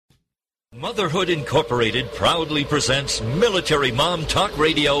Motherhood Incorporated proudly presents Military Mom Talk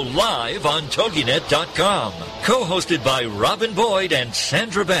Radio live on TogiNet.com. Co-hosted by Robin Boyd and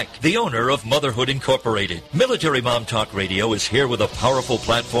Sandra Beck, the owner of Motherhood Incorporated. Military Mom Talk Radio is here with a powerful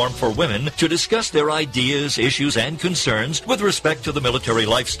platform for women to discuss their ideas, issues, and concerns with respect to the military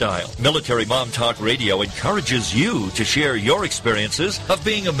lifestyle. Military Mom Talk Radio encourages you to share your experiences of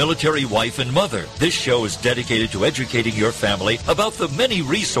being a military wife and mother. This show is dedicated to educating your family about the many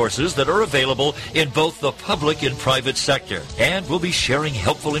resources that are available in both the public and private sector, and we'll be sharing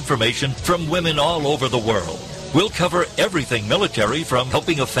helpful information from women all over the world. We'll cover everything military, from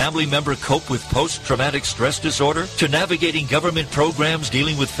helping a family member cope with post-traumatic stress disorder, to navigating government programs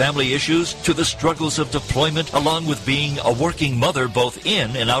dealing with family issues, to the struggles of deployment, along with being a working mother both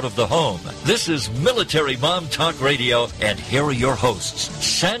in and out of the home. This is Military Mom Talk Radio, and here are your hosts,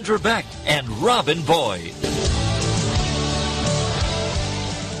 Sandra Beck and Robin Boyd.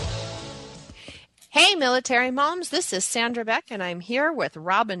 Hey, military moms, this is Sandra Beck, and I'm here with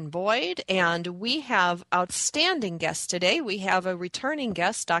Robin Boyd, and we have outstanding guests today. We have a returning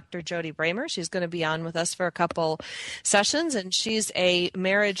guest, Dr. Jody Bremer. She's going to be on with us for a couple sessions, and she's a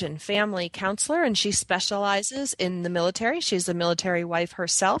marriage and family counselor, and she specializes in the military. She's a military wife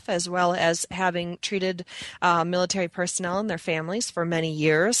herself, as well as having treated military personnel and their families for many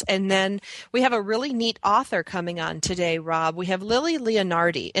years. And then we have a really neat author coming on today, Rob. We have Lillie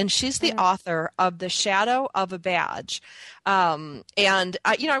Leonardi, and she's the author of The Shadow of a Badge. I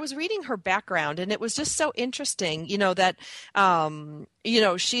was reading her background, and it was just so interesting, that,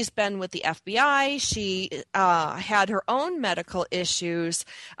 she's been with the FBI. She had her own medical issues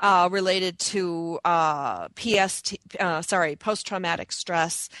related to post-traumatic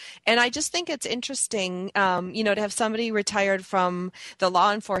stress. And I just think it's interesting, to have somebody retired from the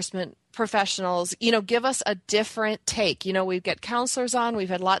law enforcement professionals, give us a different take. We've got counselors on. We've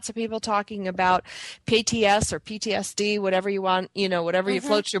had lots of people talking about PTS or PTSD, whatever you want, whatever you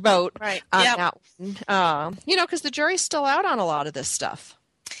floats your boat. Right. That one. Because the jury's still out on a lot of this stuff.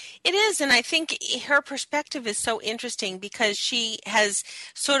 It is, and I think her perspective is so interesting because she has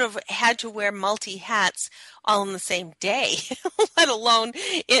sort of had to wear multi-hats all in the same day, let alone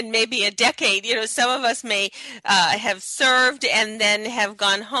in maybe a decade. Some of us may have served and then have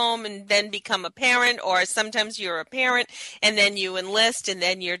gone home and then become a parent, or sometimes you're a parent and then you enlist and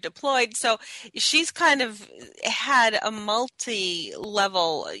then you're deployed. So she's kind of had a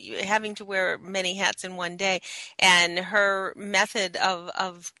multi-level, having to wear many hats in one day, and her method of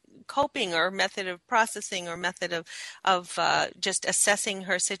coping, or method of processing, or method of just assessing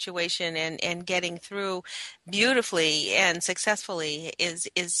her situation and getting through beautifully and successfully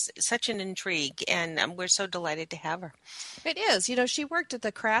is such an intrigue, and we're so delighted to have her. It is. She worked at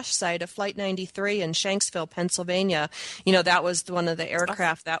the crash site of Flight 93 in Shanksville, Pennsylvania. That was one of the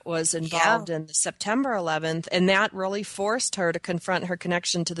aircraft that was involved in the September 11th, and that really forced her to confront her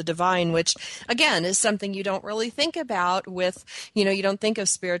connection to the divine, which, again, is something you don't really think about with, you don't think of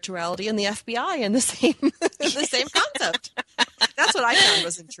spirituality and the FBI in the same the same concept. That's what I found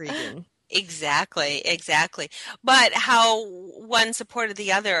was intriguing. Exactly. But how one supported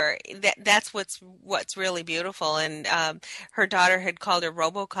the other, that's what's really beautiful. And her daughter had called her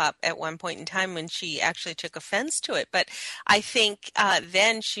RoboCop at one point in time when she actually took offense to it. But I think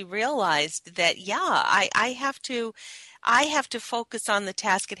then she realized that, I have to focus on the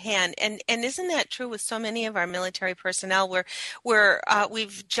task at hand. And isn't that true with so many of our military personnel, where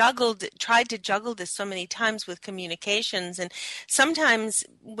we've tried to juggle this so many times with communications. And sometimes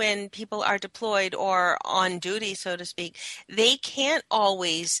when people are deployed or on duty, so to speak, they can't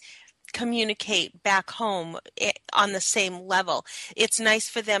always communicate back home on the same level. It's nice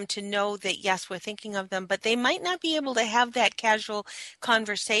for them to know that, yes, we're thinking of them, but they might not be able to have that casual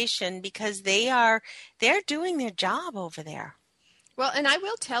conversation because they're doing their job over there. Well, and I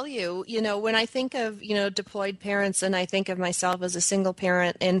will tell you, when I think of, deployed parents, and I think of myself as a single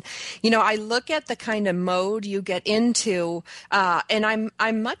parent, and, I look at the kind of mode you get into, and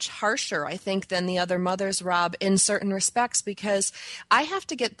I'm much harsher, I think, than the other mothers, Rob, in certain respects, because I have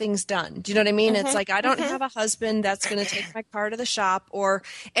to get things done. Do you know what I mean? It's like, I don't have a husband that's going to take my car to the shop,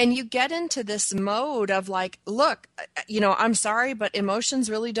 and you get into this mode of like, look, I'm sorry, but emotions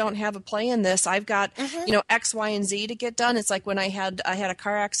really don't have a play in this. I've got, X, Y, and Z to get done. It's like when I had a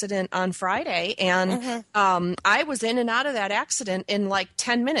car accident on Friday, and I was in and out of that accident in like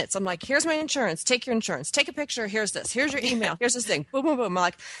 10 minutes. I'm like, here's my insurance. Take your insurance. Take a picture. Here's this. Here's your email. Here's this thing. Boom, boom, boom. I'm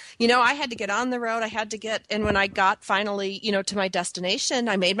like, I had to get on the road. And when I got finally, to my destination,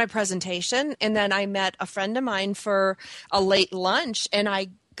 I made my presentation, and then I met a friend of mine for a late lunch, and I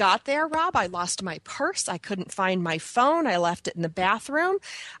got there, Rob, I lost my purse. I couldn't find my phone. I left it in the bathroom.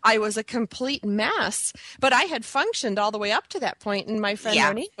 I was a complete mess, but I had functioned all the way up to that point. And my friend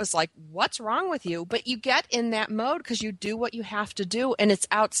Monique was like, what's wrong with you? But you get in that mode because you do what you have to do, and it's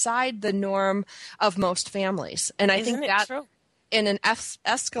outside the norm of most families. And I think that true? In an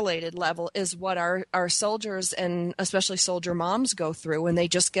escalated level is what our soldiers and especially soldier moms go through, and they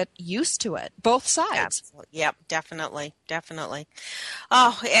just get used to it, both sides. Absolutely. Yep, definitely.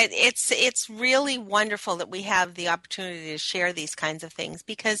 Oh, it's really wonderful that we have the opportunity to share these kinds of things,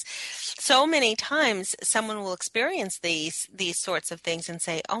 because so many times someone will experience these sorts of things and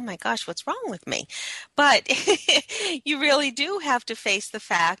say, oh my gosh, what's wrong with me? But you really do have to face the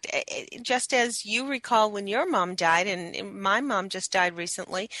fact, just as you recall when your mom died, and my mom just died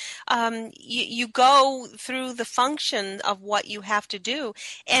recently, you go through the function of what you have to do,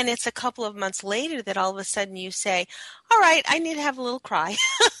 and it's a couple of months later that all of a sudden you say, all right, I need to have a little cry.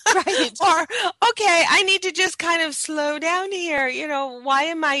 Right. Or, okay, I need to just kind of slow down here. You know, why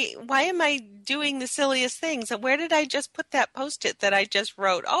am I doing the silliest things? Where did I just put that Post-it that I just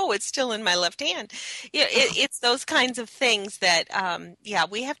wrote? Oh, it's still in my left hand. It's those kinds of things that,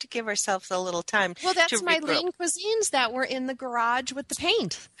 we have to give ourselves a little time. Well, that's my lean cuisines that were in the garage with the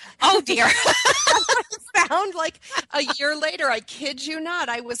paint. Oh, dear. I found like a year later, I kid you not,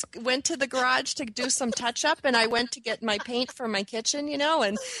 I went to the garage to do some touch up, and I went to get my paint for my kitchen,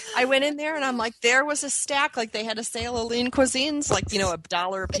 and I went in there and I'm like, there was a stack, like they had a sale of lean cuisines, like,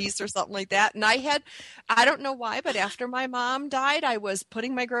 $1 a piece or something like that. And I don't know why, but after my mom died, I was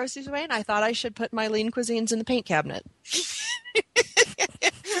putting my groceries away and I thought I should put my lean cuisines in the paint cabinet.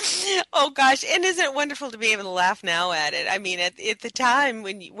 Oh gosh, and isn't it wonderful to be able to laugh now at it? I mean, at the time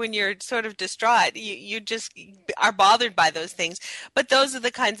when you're sort of distraught, you just are bothered by those things. But those are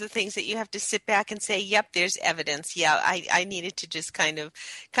the kinds of things that you have to sit back and say, "Yep, there's evidence. Yeah, I needed to just kind of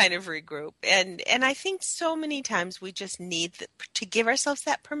regroup." And I think so many times we just need to give ourselves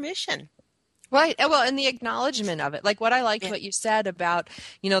that permission. Right. Well, and the acknowledgement of it, like what I liked what you said about,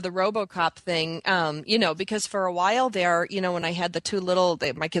 the RoboCop thing, because for a while there, when I had the two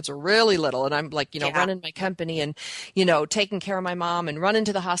my kids were really little, and I'm like, running my company and, taking care of my mom and running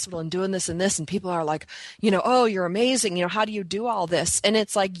to the hospital and doing this and this. And people are like, oh, you're amazing. How do you do all this? And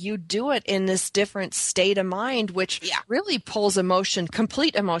it's like, you do it in this different state of mind, which really pulls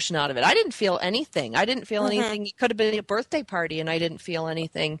complete emotion out of it. I didn't feel anything. Anything. It could have been a birthday party and I didn't feel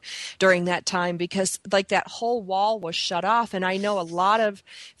anything during that time, because like that whole wall was shut off. And I know a lot of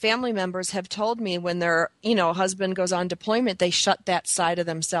family members have told me when their, husband goes on deployment, they shut that side of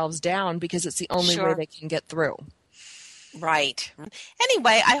themselves down because it's the only way they can get through. Right.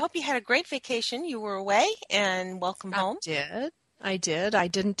 Anyway, I hope you had a great vacation. You were away, and welcome home. I did. I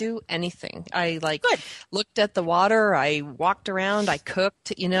didn't do anything. I looked at the water. I walked around. I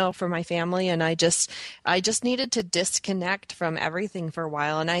cooked, for my family, and I just needed to disconnect from everything for a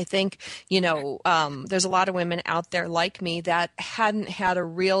while. And I think, there's a lot of women out there like me that hadn't had a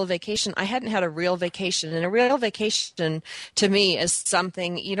real vacation. I hadn't had a real vacation, and a real vacation to me is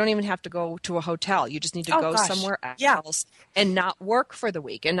something you don't even have to go to a hotel. You just need to go somewhere else and not work for the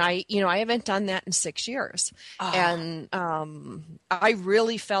week. And I haven't done that in 6 years. And, I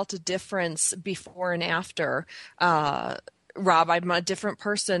really felt a difference before and after. Rob, I'm a different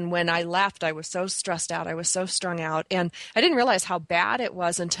person. When I left, I was so stressed out. I was so strung out. And I didn't realize how bad it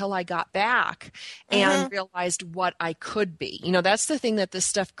was until I got back and realized what I could be. That's the thing that this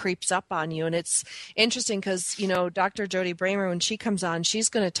stuff creeps up on you. And it's interesting because, Dr. Jody Bremer, when she comes on, she's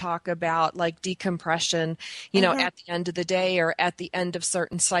going to talk about like decompression, at the end of the day or at the end of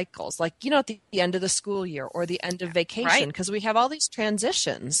certain cycles, like, at the end of the school year or the end of vacation, because we have all these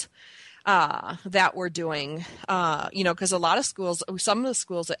transitions that we're doing, because a lot of schools, some of the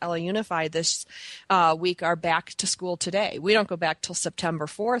schools at LA Unified this week are back to school today. We don't go back till September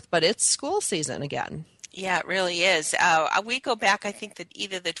 4th, but it's school season again. Yeah, it really is. We go back, I think, that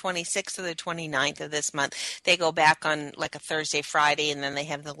either the 26th or the 29th of this month. They go back on like a Thursday, Friday, and then they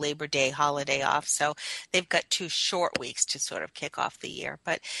have the Labor Day holiday off. So they've got 2 short weeks to sort of kick off the year.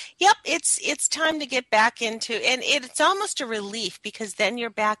 But, yep, it's time to get back into, and it's almost a relief because then you're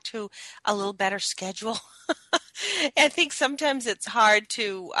back to a little better schedule. I think sometimes it's hard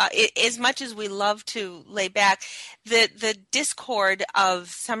to, as much as we love to lay back, the discord of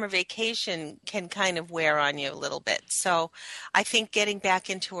summer vacation can kind of wear on you a little bit. So I think getting back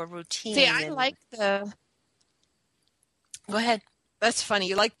into a routine. See, I like the... Go ahead. That's funny.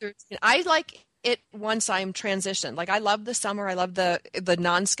 You like the routine. I like it once I'm transitioned. Like I love the summer. I love the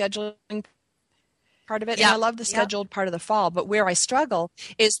non-scheduling part of it. And I love the scheduled part of the fall. But where I struggle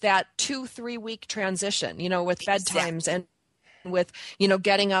is that 2-3 week transition, with bedtimes and with,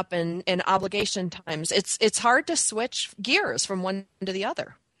 getting up and obligation times. It's hard to switch gears from one to the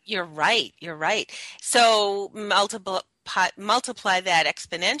other. You're right. You're right. So multiply that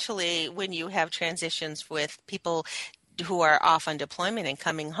exponentially when you have transitions with people who are off on deployment and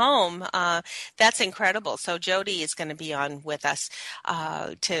coming home. That's incredible. So Jody is going to be on with us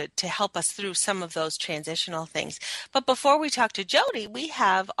to help us through some of those transitional things. But before we talk to Jody, we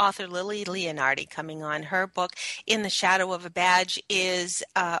have author Lillie Leonardi coming on. Her book, In the Shadow of a Badge, is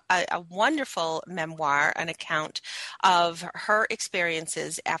a wonderful memoir, an account of her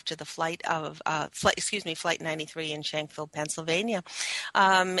experiences after the Flight 93 in Shanksville, Pennsylvania.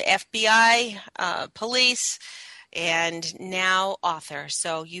 FBI, police, and now author.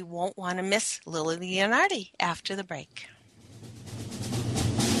 So you won't want to miss Lillie Leonardi after the break.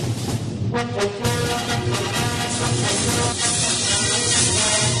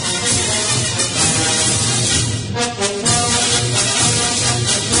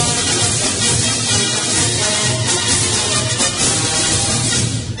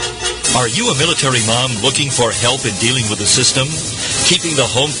 Are you a military mom looking for help in dealing with the system? Keeping the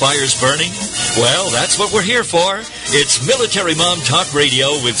home fires burning? Well, that's what we're here for. It's Military Mom Talk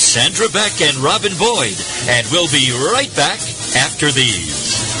Radio with Sandra Beck and Robin Boyd. And we'll be right back after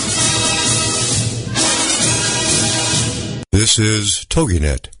these. This is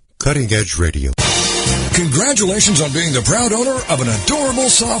TogiNet, Cutting Edge Radio. Congratulations on being the proud owner of an adorable,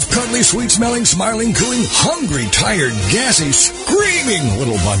 soft, cuddly, sweet-smelling, smiling, cooing, hungry, tired, gassy, screaming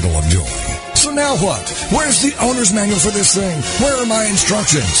little bundle of joy. So now what? Where's the owner's manual for this thing? Where are my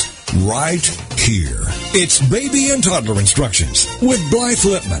instructions? Right here. It's Baby and Toddler Instructions with Blythe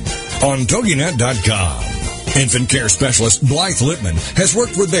Lipman on TogiNet.com. Infant care specialist Blythe Lipman has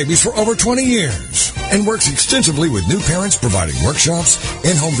worked with babies for over 20 years and works extensively with new parents, providing workshops,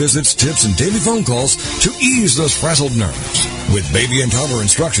 in-home visits, tips, and daily phone calls to ease those frazzled nerves. With Baby and Toddler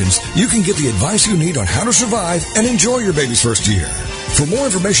Instructions, you can get the advice you need on how to survive and enjoy your baby's first year. For more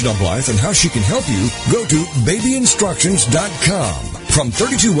information on Blythe and how she can help you, go to babyinstructions.com. From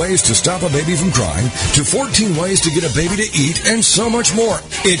 32 ways to stop a baby from crying to 14 ways to get a baby to eat and so much more.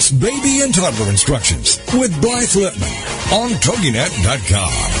 It's Baby and Toddler Instructions with Blythe Lipman on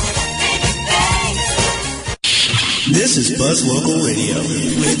TogiNet.com. This is Buzz Local Radio.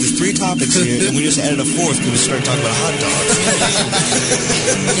 We had the three topics here, and we just added a fourth because we started talking about hot dogs.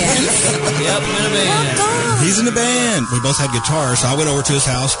 Yes. Yep, I'm in a band. He's in a band. We both had guitars, so I went over to his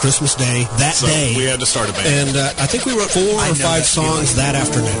house Christmas Day day. We had to start a band. And I think we wrote 4 or 5 songs that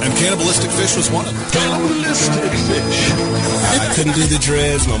afternoon. And Cannibalistic Fish was one of them. Cannibalistic Fish. I couldn't do the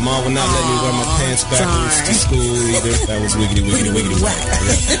dreads. My mom would not let me wear my pants backwards to school either. That was wiggity, wiggity, wiggity, whack.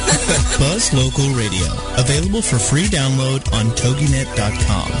 Buzz Local Radio. Available for free download on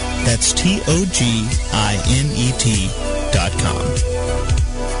TogiNet.com. That's TogiNet.com.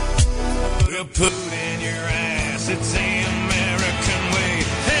 We'll put in your ass. It's the American way.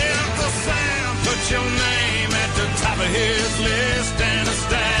 Hey, Uncle Sam, put your name at the top of his list, and a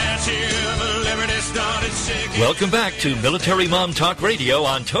statue of liberty started shaking. Welcome back to Military Mom Talk Radio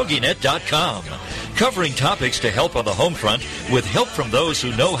on TogiNet.com. Covering topics to help on the home front with help from those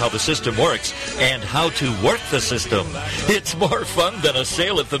who know how the system works and how to work the system. It's more fun than a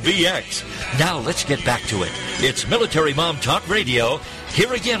sale at the BX. Now let's get back to it. It's Military Mom Talk Radio.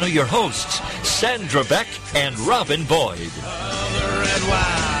 Here again are your hosts, Sandra Beck and Robin Boyd. Red,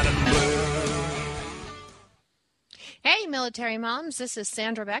 white, and blue. Hey, military moms, this is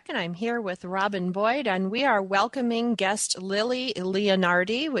Sandra Beck, and I'm here with Robin Boyd, and we are welcoming guest Lillie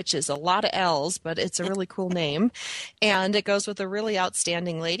Leonardi, which is a lot of L's, but it's a really cool name, and it goes with a really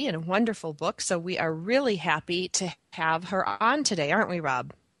outstanding lady and a wonderful book, so we are really happy to have her on today, aren't we,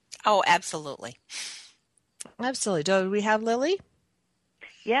 Rob? Oh, absolutely. Absolutely. Do we have Lillie?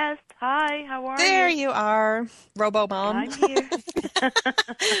 Yes. Hi, how are you? There you are, Robo-Mom. I'm here.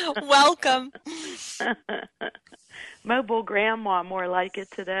 Welcome. Mobile grandma, more like it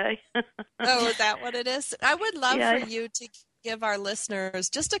today. Oh, is that what it is? I would love Yeah. for you to give our listeners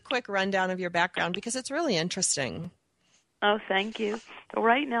just a quick rundown of your background because it's really interesting. Oh, thank you. So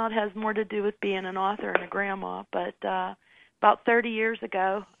right now it has more to do with being an author and a grandma, but about 30 years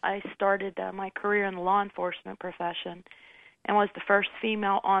ago I started my career in the law enforcement profession and was the first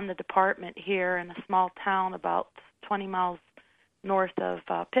female on the department here in a small town about 20 miles north of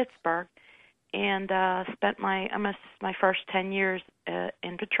Pittsburgh. And spent my first 10 years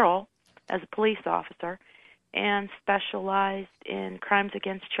in patrol as a police officer and specialized in crimes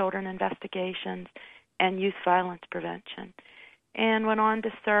against children investigations and youth violence prevention. And went on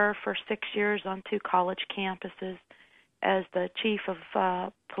to serve for 6 years on 2 college campuses as the chief of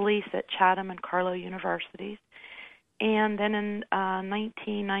police at Chatham and Carlow universities. and then in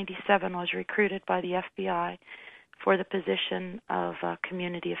 1997 was recruited by the FBI for the position of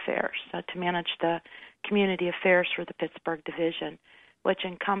community affairs, to manage the community affairs for the Pittsburgh Division, which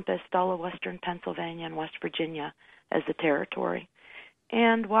encompassed all of western Pennsylvania and West Virginia as the territory.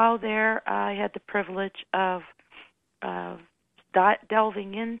 And while there, I had the privilege of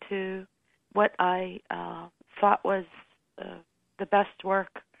delving into what I thought was the best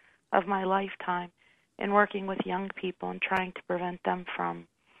work of my lifetime in working with young people and trying to prevent them from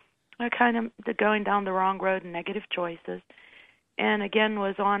kind of going down the wrong road and negative choices. And again,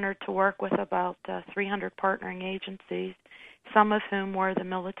 was honored to work with about 300 partnering agencies, some of whom were the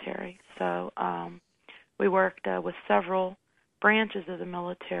military. So we worked with several branches of the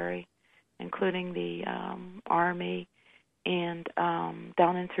military, including the Army and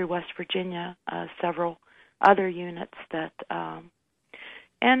down in through West Virginia, several other units that,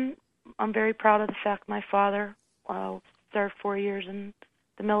 and I'm very proud of the fact my father served 4 years in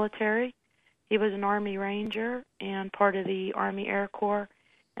the military. He was an Army Ranger and part of the Army Air Corps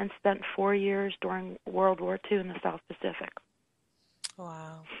and spent 4 years during World War II in the South Pacific.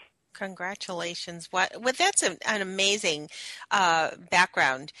 Wow. Congratulations. Well, that's an amazing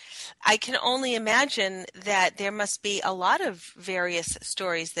background. I can only imagine that there must be a lot of various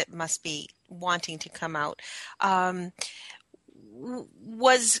stories that must be wanting to come out.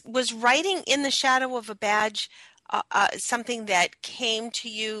 Was writing In the Shadow of a Badge something that came to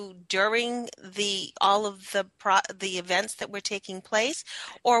you during all of the events that were taking place,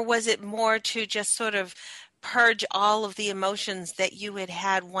 or was it more to just sort of purge all of the emotions that you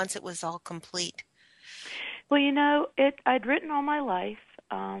had once it was all complete? Well, I'd written all my life.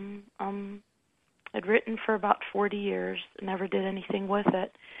 I'd written for about 40 years, never did anything with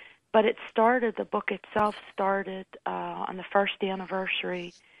it. But the book itself started on the first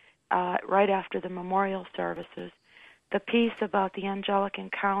anniversary, right after the memorial services. The piece about the angelic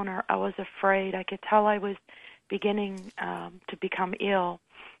encounter, I was afraid. I could tell I was beginning to become ill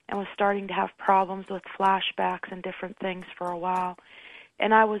and was starting to have problems with flashbacks and different things for a while.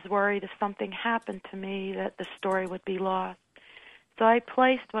 And I was worried if something happened to me that the story would be lost. So I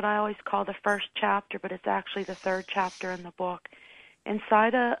placed what I always call the first chapter, but it's actually the third chapter in the book,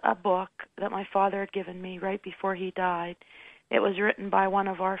 inside a book that my father had given me right before he died. It was written by one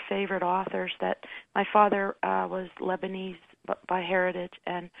of our favorite authors. That my father was Lebanese by heritage,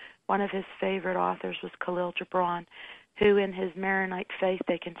 and one of his favorite authors was Khalil Gibran, who in his Maronite faith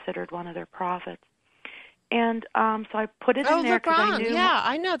they considered one of their prophets. And so I put it in there because I knew. Yeah,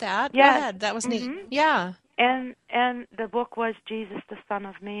 I know that. Yes. Go ahead. That was neat. Yeah. And the book was Jesus, the Son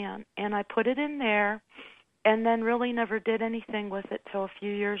of Man, and I put it in there, and then really never did anything with it till a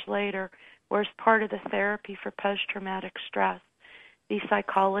few years later, where as part of the therapy for post-traumatic stress, the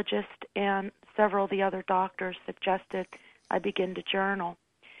psychologist and several of the other doctors suggested I begin to journal.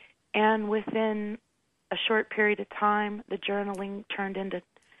 And within a short period of time, the journaling turned into,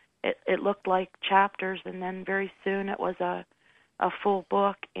 it looked like chapters, and then very soon it was a full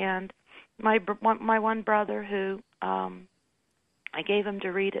book. And my one brother, who I gave him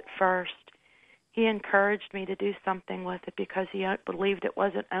to read it first, he encouraged me to do something with it because he believed it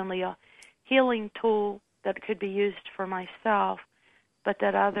wasn't only a healing tool that could be used for myself, but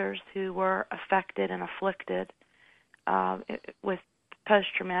that others who were affected and afflicted with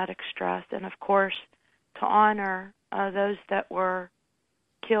post-traumatic stress, and of course to honor those that were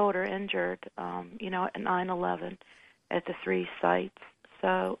killed or injured, at 9/11 at the 3 sites.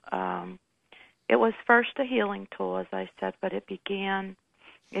 So it was first a healing tool, as I said, but it became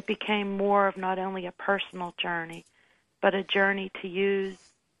more of not only a personal journey, but a journey to use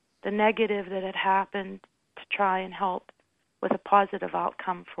the negative that had happened to try and help with a positive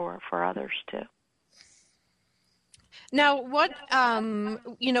outcome for others too. Now, what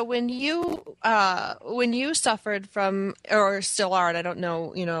when you suffered from, or still are, and I don't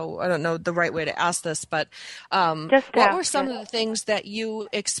know the right way to ask this, but what were some of the things that you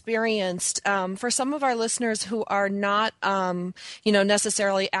experienced for some of our listeners who are not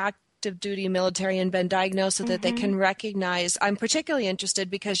necessarily active duty military and been diagnosed so that they can recognize? I'm particularly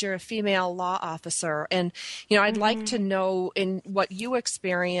interested because you're a female law officer, and I'd like to know in what you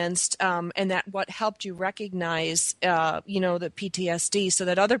experienced and that what helped you recognize the PTSD so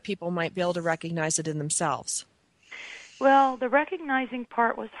that other people might be able to recognize it in themselves. Well, the recognizing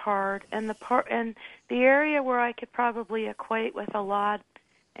part was hard, and the area where I could probably equate with a lot,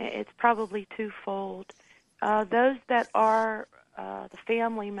 it's probably twofold. Those that are the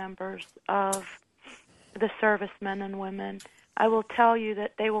family members of the servicemen and women, I will tell you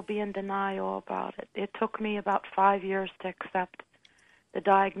that they will be in denial about it. It took me about 5 years to accept the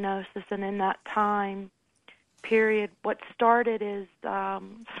diagnosis, and in that time, period, what started is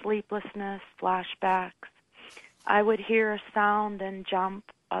sleeplessness, flashbacks. I would hear a sound and jump.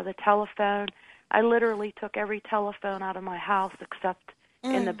 The telephone. I literally took every telephone out of my house except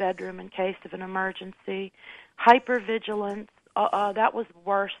in the bedroom in case of an emergency. Hypervigilance. That was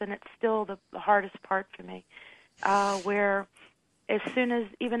worse, and it's still the hardest part for me. Where as soon as,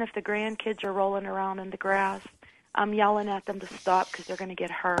 even if the grandkids are rolling around in the grass, I'm yelling at them to stop because they're going to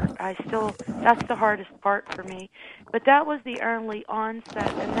get hurt. That's the hardest part for me. But that was the early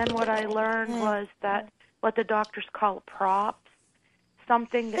onset. And then what I learned was that what the doctors call props,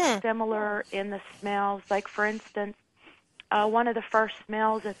 something that's similar in the smells. Like, for instance, one of the first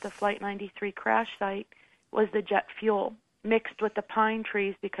smells at the Flight 93 crash site was the jet fuel mixed with the pine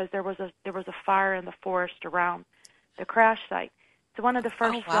trees because there was a fire in the forest around the crash site. So one of the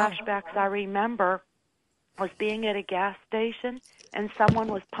first flashbacks I remember was being at a gas station and someone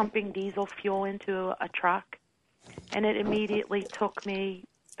was pumping diesel fuel into a truck, and it immediately took me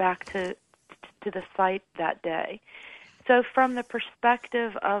back to the site that day. So from the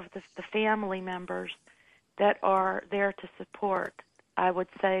perspective of the family members that are there to support, I would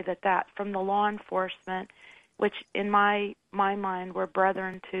say that from the law enforcement, which in my mind were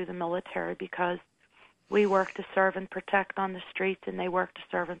brethren to the military, because we work to serve and protect on the streets, and they work to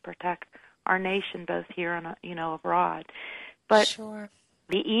serve and protect our nation, both here and abroad. But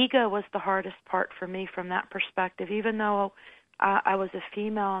the ego was the hardest part for me from that perspective. Even though I was a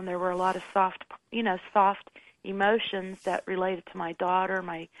female and there were a lot of soft emotions that related to my daughter,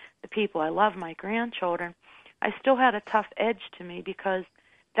 the people I love, my grandchildren, I still had a tough edge to me because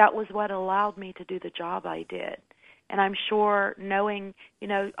that was what allowed me to do the job I did. And I'm sure, knowing,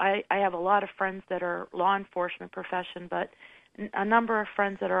 I have a lot of friends that are law enforcement profession, but a number of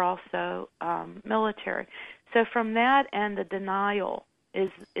friends that are also military. So from that, and the denial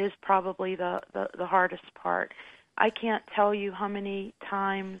is probably the hardest part. I can't tell you how many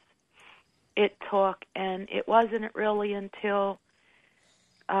times it took, and it wasn't really until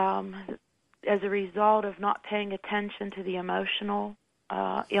as a result of not paying attention to the emotional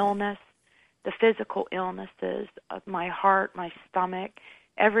illness, the physical illnesses of my heart, my stomach,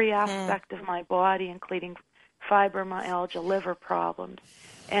 every aspect of my body, including fibromyalgia, liver problems.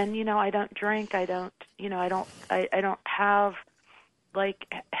 And I don't drink. I don't have like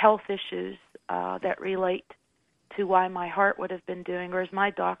health issues that relate to why my heart would have been doing, or as my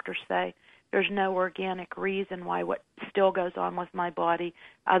doctors say, there's no organic reason why what still goes on with my body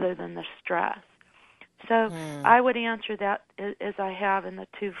other than the stress. So I would answer that as I have in the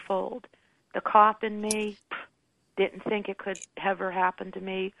twofold. The cop in me didn't think it could ever happen to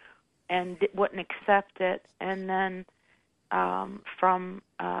me and wouldn't accept it. And then from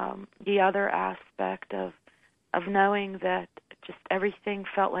the other aspect of knowing that just everything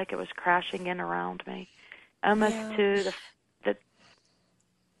felt like it was crashing in around me, almost to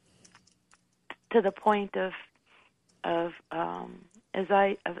the point of as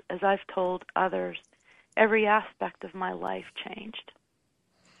I've told others, every aspect of my life changed.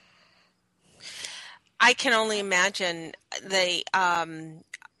 I can only imagine the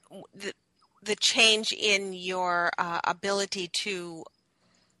change in your ability to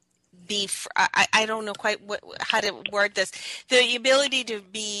be. I don't know quite how to word this. The ability to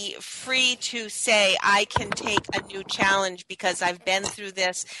be free to say, I can take a new challenge because I've been through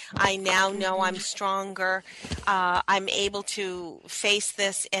this. I now know I'm stronger. I'm able to face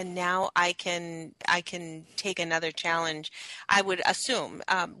this, and now I can take another challenge. I would assume.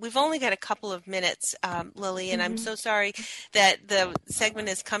 We've only got a couple of minutes, Lillie, and I'm so sorry that the segment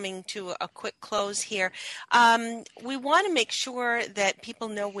is coming to a quick close here. We want to make sure that people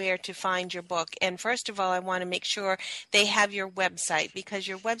know where to find your book. And first of all, I want to make sure they have your website, because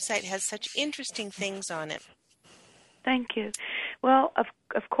your website has such interesting things on it. Thank you. Well, of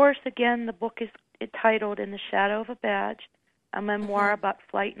course, again, the book is titled In the Shadow of a Badge, a memoir about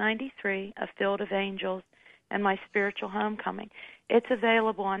Flight 93, A Field of Angels, and my spiritual homecoming. It's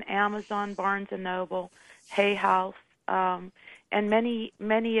available on Amazon, Barnes & Noble, Hay House, and many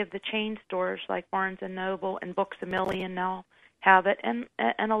of the chain stores like Barnes & Noble and Books A Million now have it, and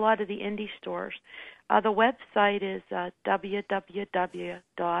a lot of the indie stores. The website is www.Lillie,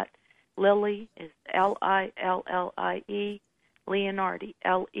 is Lillie, Leonardi,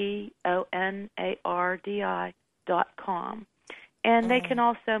 LEONARDI.com. And they can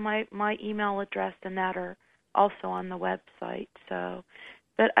also, my email address and that are also on the website. So,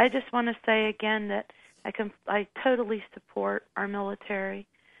 but I just want to say again that I totally support our military,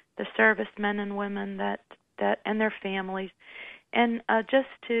 the servicemen and women that and their families. And just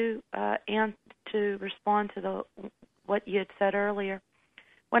to respond to what you had said earlier,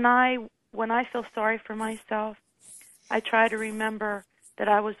 when I when I feel sorry for myself, I try to remember that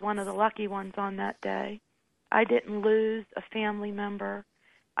I was one of the lucky ones on that day. I didn't lose a family member.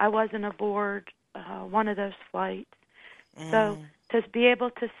 I wasn't aboard one of those flights. So to be able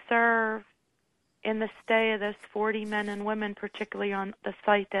to serve in the stay of those 40 men and women, particularly on the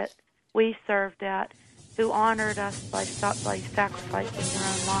site that we served at, who honored us by sacrificing their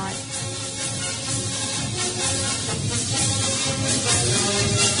own lives.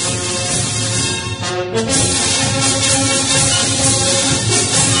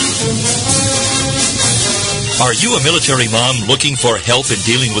 Are you a military mom looking for help in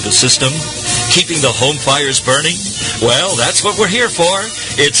dealing with the system? Keeping the home fires burning? Well, that's what we're here for.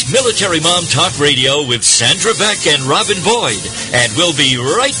 It's Military Mom Talk Radio with Sandra Beck and Robin Boyd. And we'll be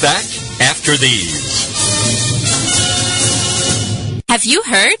right back after these. Have you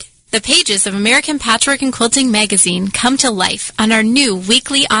heard? The pages of American Patchwork and Quilting magazine come to life on our new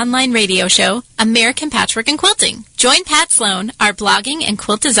weekly online radio show, American Patchwork and Quilting. Join Pat Sloan, our blogging and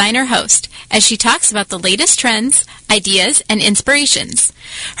quilt designer host, as she talks about the latest trends, ideas, and inspirations.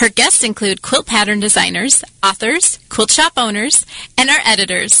 Her guests include quilt pattern designers, authors, quilt shop owners, and our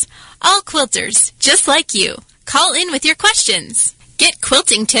editors. All quilters, just like you. Call in with your questions. Get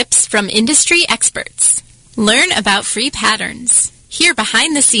quilting tips from industry experts. Learn about free patterns. Hear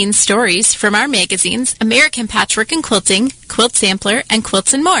behind-the-scenes stories from our magazines, American Patchwork and Quilting, Quilt Sampler, and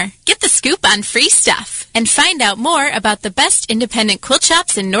Quilts and More. Get the scoop on free stuff and find out more about the best independent quilt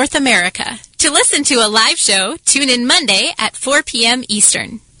shops in North America. To listen to a live show, tune in Monday at 4 p.m.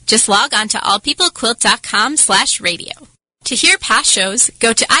 Eastern. Just log on to allpeoplequilt.com/radio. To hear past shows,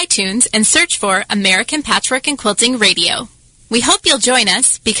 go to iTunes and search for American Patchwork and Quilting Radio. We hope you'll join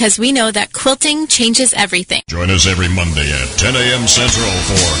us because we know that quilting changes everything. Join us every Monday at 10 a.m. Central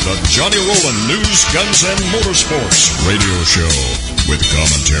for the Johnny Rowland News, Guns, and Motorsports radio show with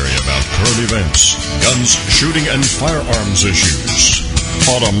commentary about current events, guns, shooting, and firearms issues,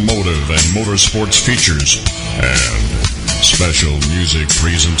 automotive and motorsports features, and special music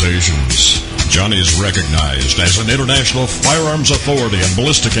presentations. Johnny is recognized as an international firearms authority and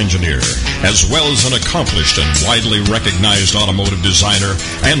ballistic engineer, as well as an accomplished and widely recognized automotive designer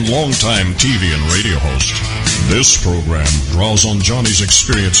and longtime TV and radio host. This program draws on Johnny's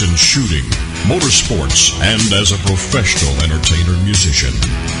experience in shooting, motorsports, and as a professional entertainer musician.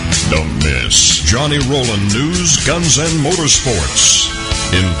 Don't miss Johnny Rowland News, Guns, and Motorsports.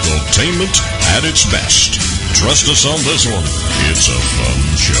 Infotainment at its best. Trust us on this one. It's a fun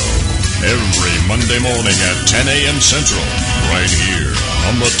show. Every Monday morning at 10 a.m. Central, right here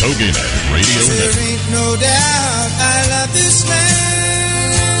on the TogiNet Radio Network. There ain't no doubt I love this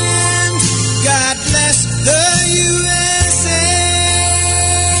land. God bless the USA.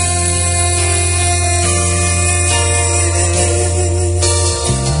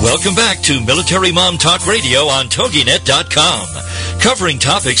 Welcome back to Military Mom Talk Radio on TogiNet.com. Covering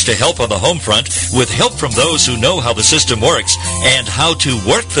topics to help on the home front with help from those who know how the system works and how to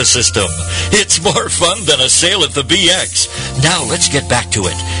work the system. It's more fun than a sale at the BX. Now let's get back to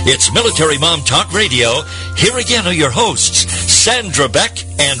it. It's Military Mom Talk Radio. Here again are your hosts, Sandra Beck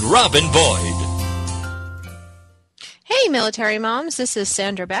and Robin Boyd. Hey, Military Moms. This is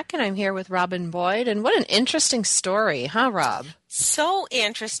Sandra Beck, and I'm here with Robin Boyd. And what an interesting story, huh, Rob? So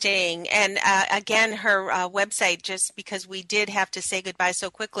interesting. And again, her website, just because we did have to say goodbye so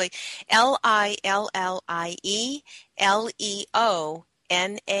quickly,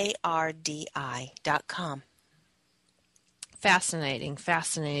 LILLIELEONARDI.com. Fascinating.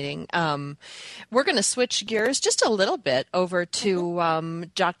 We're going to switch gears just a little bit over to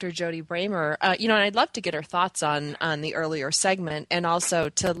Dr. Jody Bremer. And I'd love to get her thoughts on the earlier segment, and also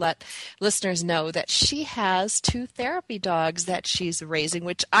to let listeners know that she has 2 therapy dogs that she's raising,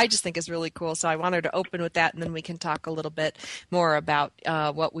 which I just think is really cool. So I want her to open with that, and then we can talk a little bit more about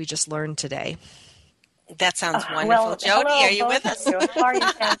what we just learned today. That sounds wonderful. Well, Jody, hello, are you with us? How are you,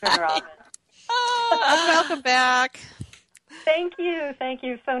 Sandra and Robin? Welcome back. Thank you.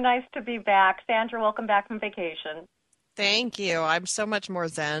 So nice to be back. Sandra, welcome back from vacation. Thank you. I'm so much more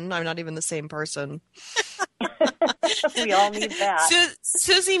zen. I'm not even the same person. We all need that.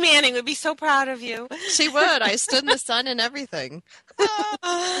 Susie Manning would be so proud of you. She would. I stood in the sun and everything. Sun?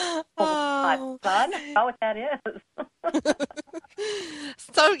 I don't know what that is.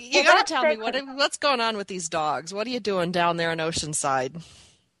 So you got to tell me what's going on with these dogs. What are you doing down there in Oceanside?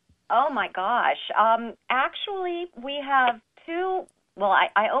 Oh, my gosh. Actually, we have 2, well,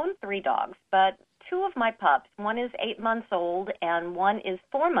 I own 3 dogs, but two of my pups. One is 8 months old and one is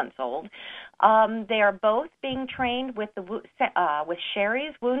 4 months old. They are both being trained with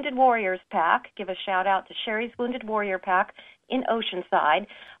Sherry's Wounded Warriors Pack. Give a shout out to Sherry's Wounded Warrior Pack in Oceanside.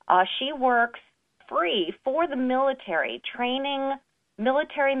 She works free for the military, training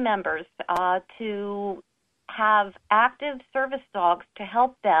military members to have active service dogs to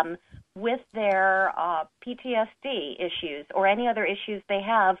help them with their PTSD issues or any other issues they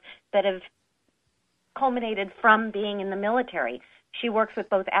have that have culminated from being in the military. She works with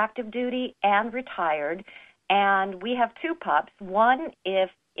both active duty and retired, and we have two pups. One,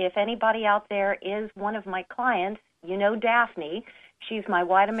 if anybody out there is one of my clients, you know Daphne. She's my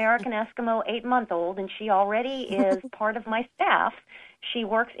white American Eskimo 8-month-old, and she already is part of my staff. She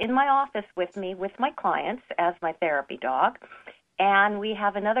works in my office with me, with my clients, as my therapy dog. And we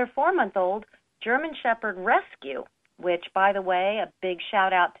have another 4-month-old German Shepherd Rescue, which, by the way, a big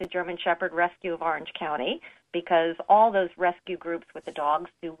shout-out to German Shepherd Rescue of Orange County, because all those rescue groups with the dogs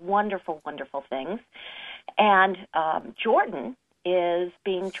do wonderful, wonderful things. And Jordan is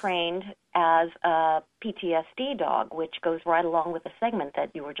being trained as a PTSD dog, which goes right along with the segment that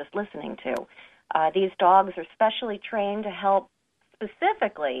you were just listening to. These dogs are specially trained to help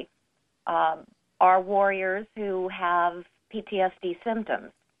specifically our warriors who have PTSD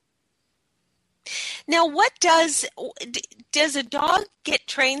symptoms. Now, what does a dog get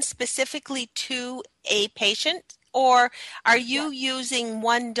trained specifically to a patient, or are you using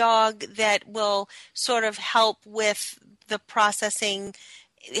one dog that will sort of help with the processing,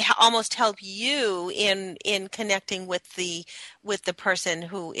 almost help you in connecting with the person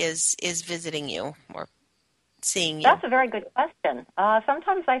who is visiting you or seeing you? That's a very good question.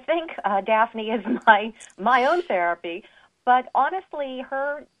 Sometimes I think Daphne is my own therapy, but honestly,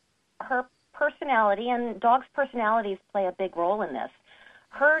 her personality, and dogs' personalities play a big role in this.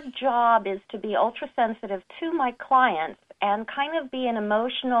 Her job is to be ultra-sensitive to my clients and kind of be an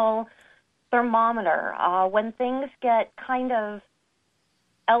emotional thermometer. When things get kind of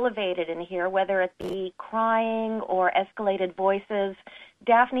elevated in here, whether it be crying or escalated voices,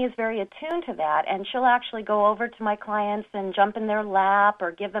 Daphne is very attuned to that, and she'll actually go over to my clients and jump in their lap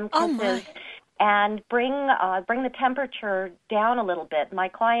or give them kisses and bring the temperature down a little bit. My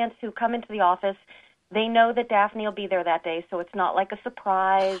clients who come into the office, they know that Daphne will be there that day, so it's not like a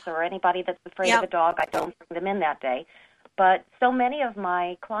surprise, or anybody that's afraid of a dog, I don't bring them in that day. But so many of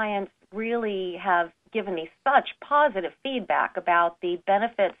my clients really have given me such positive feedback about the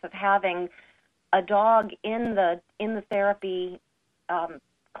benefits of having a dog in the therapy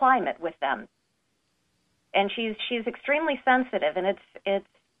climate with them. And she's extremely sensitive, and it's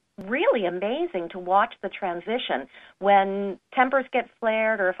really amazing to watch the transition when tempers get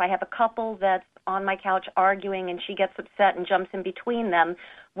flared, or if I have a couple that's on my couch arguing and she gets upset and jumps in between them.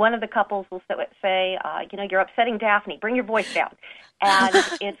 One of the couples will say, you're upsetting Daphne, bring your voice down. And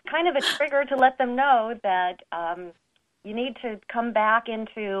it's kind of a trigger to let them know that you need to come back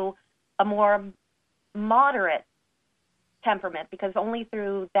into a more moderate temperament, because only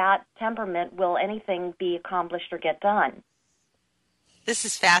through that temperament will anything be accomplished or get done. This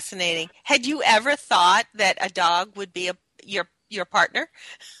is fascinating. Had you ever thought that a dog would be your partner?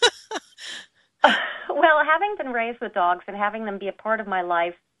 Well, having been raised with dogs and having them be a part of my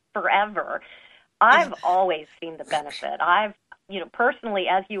life forever, I've always seen the benefit. Personally,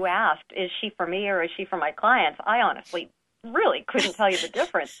 as you asked, is she for me or is she for my clients? I honestly really couldn't tell you the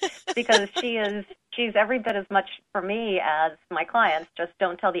difference, because she's every bit as much for me as my clients. Just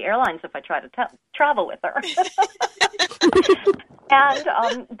don't tell the airlines if I try to travel with her. And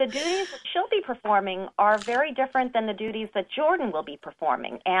the duties she'll be performing are very different than the duties that Jordan will be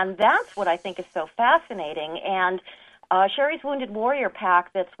performing. And that's what I think is so fascinating. And Sherry's Wounded Warrior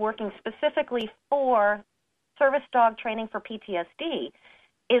Pack, that's working specifically for service dog training for PTSD,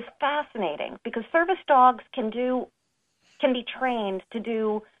 is fascinating, because service dogs can be trained to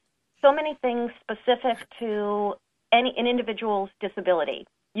do so many things specific to an individual's disability.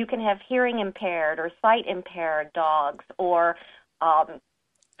 You can have hearing impaired or sight impaired dogs, or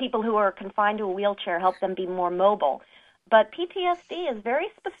people who are confined to a wheelchair, help them be more mobile. But PTSD is very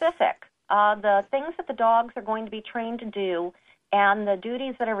specific. The things that the dogs are going to be trained to do and the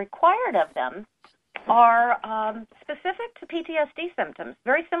duties that are required of them are specific to PTSD symptoms,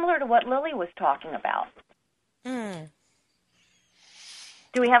 very similar to what Lillie was talking about.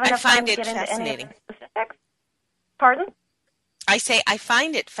 Do we have enough time to get into any of the specifics? Pardon? I say I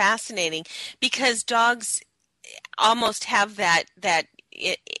find it fascinating because dogs almost have that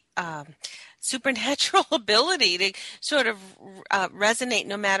supernatural ability to sort of resonate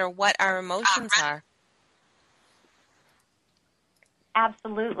no matter what our emotions are.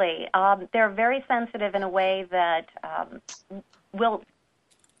 Absolutely. They're very sensitive in a way that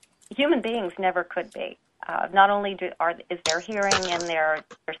human beings never could be. Not only is their hearing and their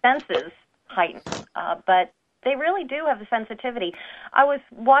senses heightened, but they really do have the sensitivity. I was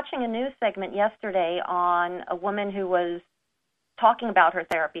watching a news segment yesterday on a woman who was talking about her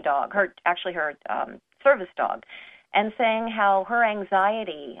therapy dog, her service dog, and saying how her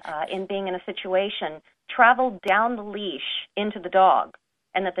anxiety in being in a situation traveled down the leash into the dog,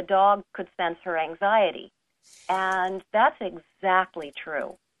 and that the dog could sense her anxiety. And that's exactly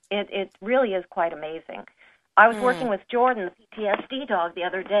true. It really is quite amazing. I was working with Jordan, the PTSD dog, the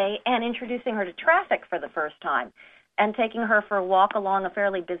other day, and introducing her to traffic for the first time, and taking her for a walk along a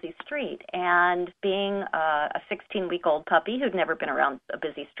fairly busy street. And being a 16-week-old puppy who'd never been around a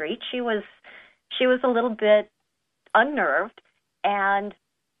busy street, she was a little bit unnerved. And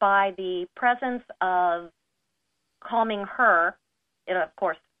by the presence of calming her, it of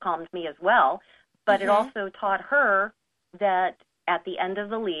course calmed me as well, but it also taught her that at the end of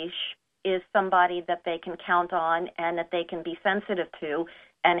the leash is somebody that they can count on and that they can be sensitive to.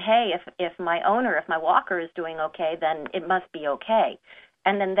 And hey, if my owner, if my walker is doing okay, then it must be okay.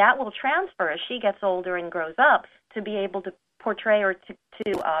 And then that will transfer as she gets older and grows up to be able to portray or to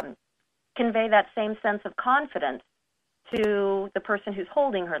convey that same sense of confidence to the person who's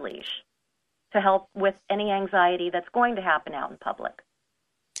holding her leash, to help with any anxiety that's going to happen out in public.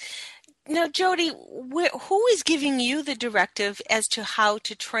 Now, Jody, who is giving you the directive as to how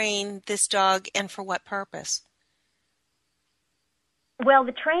to train this dog and for what purpose? Well,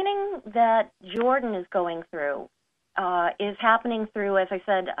 the training that Jordan is going through is happening through, as I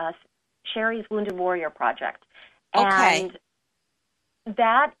said, Sherry's Wounded Warrior Project. Okay. And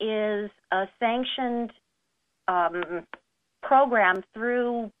that is a sanctioned program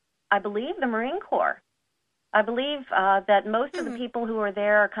through, I believe, the Marine Corps. I believe that most of the people who are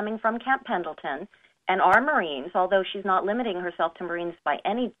there are coming from Camp Pendleton and are Marines, although she's not limiting herself to Marines by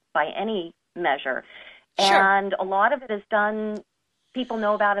any measure. Sure. And a lot of it is done, people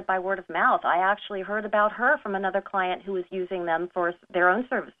know about it by word of mouth. I actually heard about her from another client who was using them for their own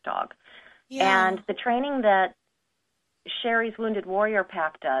service dog. Yeah. And the training that Sherry's Wounded Warrior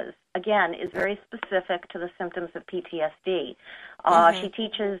Pack does, again, is very specific to the symptoms of PTSD. She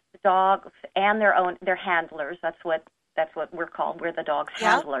teaches the dogs and their handlers. That's what we're called. We're the dog's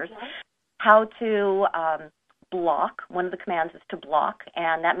handlers. How to block. One of the commands is to block,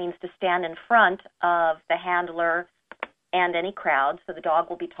 and that means to stand in front of the handler and any crowd. So the dog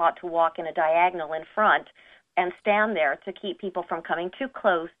will be taught to walk in a diagonal in front and stand there to keep people from coming too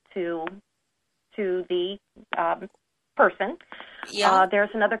close to the person. Yeah. There's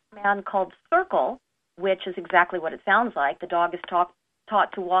another command called circle, which is exactly what it sounds like. The dog is taught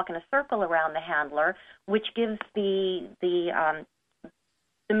to walk in a circle around the handler, which gives the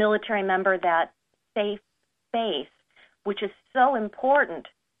military member that safe space, which is so important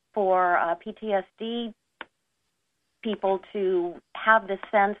for PTSD people to have this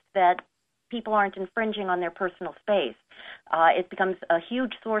sense that people aren't infringing on their personal space. It becomes a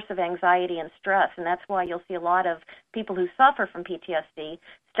huge source of anxiety and stress, and that's why you'll see a lot of people who suffer from PTSD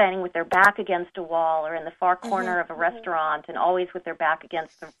standing with their back against a wall or in the far corner of a restaurant, and always with their back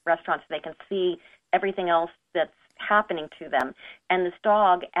against the restaurant so they can see everything else that's happening to them. And this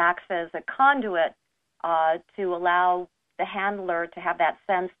dog acts as a conduit to allow the handler to have that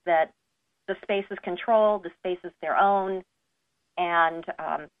sense that the space is controlled, the space is their own, and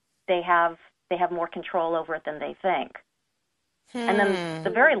they have more control over it than they think. And then the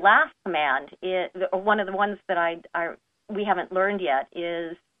very last command, one of the ones that we haven't learned yet,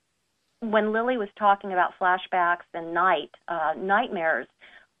 is when Lillie was talking about flashbacks and nightmares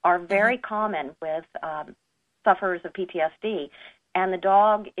are very common with sufferers of PTSD, and the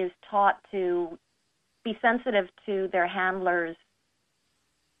dog is taught to be sensitive to their handler's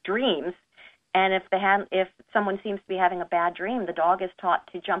dreams. And if someone seems to be having a bad dream, the dog is taught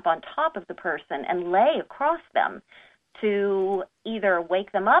to jump on top of the person and lay across them to either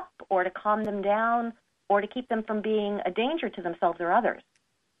wake them up or to calm them down or to keep them from being a danger to themselves or others.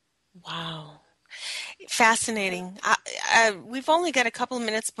 Wow. Fascinating. We've only got a couple of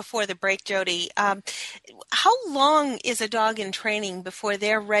minutes before the break, Jody. How long is a dog in training before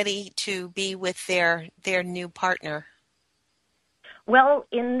they're ready to be with their new partner? Well,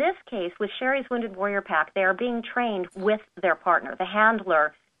 in this case, with Sherry's Wounded Warrior Pack, they are being trained with their partner. The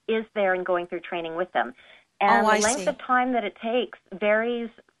handler is there and going through training with them. And the length of time that it takes varies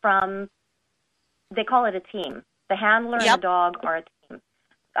from, they call it a team. The handler and the dog are a team.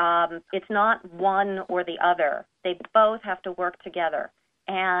 It's not one or the other. They both have to work together.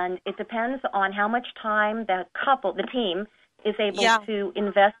 And it depends on how much time the team is able to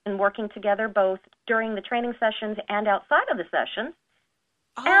invest in working together both during the training sessions and outside of the sessions.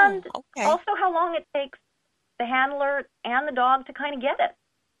 And also how long it takes the handler and the dog to kind of get it.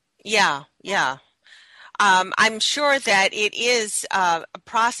 Yeah. I'm sure that it is a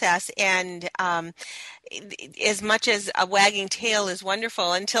process, and as much as a wagging tail is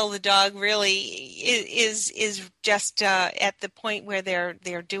wonderful, until the dog really is just at the point where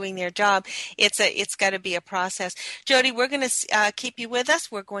they're doing their job, it's got to be a process. Jody, we're going to keep you with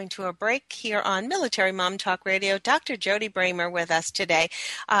us. We're going to a break here on Military Mom Talk Radio. Dr. Jody Bremer with us today.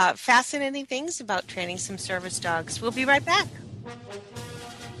 Fascinating things about training some service dogs. We'll be right back.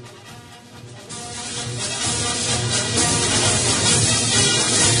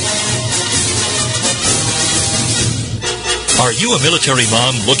 Are you a military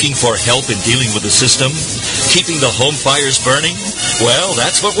mom looking for help in dealing with the system? Keeping the home fires burning? Well,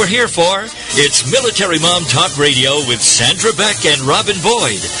 that's what we're here for. It's Military Mom Talk Radio with Sandra Beck and Robin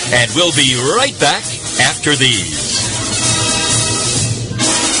Boyd. And we'll be right back after these.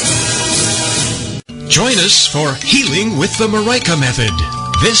 Join us for Healing with the Marika Method.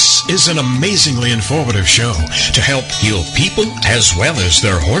 This is an amazingly informative show to help heal people as well as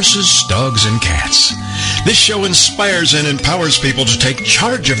their horses, dogs, and cats. This show inspires and empowers people to take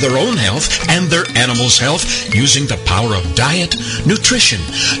charge of their own health and their animals' health using the power of diet, nutrition,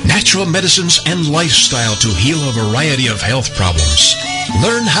 natural medicines, and lifestyle to heal a variety of health problems.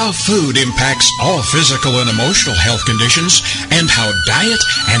 Learn how food impacts all physical and emotional health conditions and how diet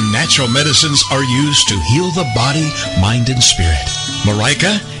and natural medicines are used to heal the body, mind, and spirit.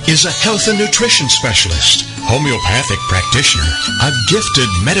 Marika is a health and nutrition specialist, homeopathic practitioner, a gifted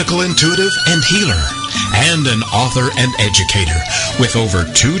medical intuitive and healer, and an author and educator with over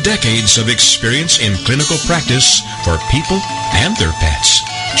 2 decades of experience in clinical practice for people and their pets.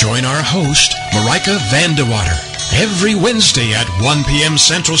 Join our host, Marika Vandewater, every Wednesday at 1 p.m.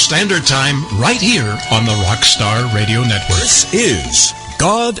 Central Standard Time right here on the Rockstar Radio Network. This is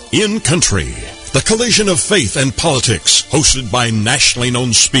God in Country, the collision of faith and politics, hosted by nationally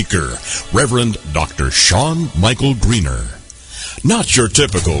known speaker, Reverend Dr. Sean Michael Greener. Not your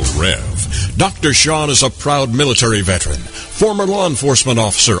typical Rev. Dr. Sean is a proud military veteran, former law enforcement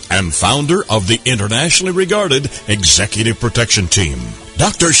officer, and founder of the internationally regarded Executive Protection Team.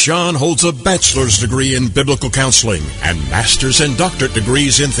 Dr. Sean holds a bachelor's degree in biblical counseling and master's and doctorate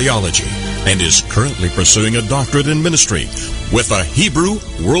degrees in theology, and is currently pursuing a doctorate in ministry with a Hebrew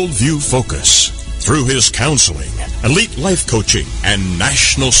worldview focus. Through his counseling, elite life coaching, and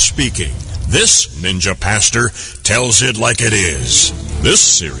national speaking, this ninja pastor tells it like it is. This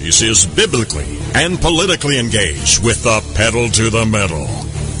series is biblically and politically engaged with the pedal to the metal.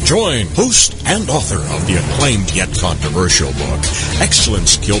 Join host and author of the acclaimed yet controversial book,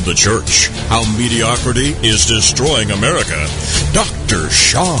 Excellence Killed the Church, How Mediocrity is Destroying America, Dr.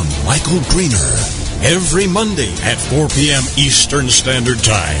 Sean Michael Greener. Every Monday at 4 p.m. Eastern Standard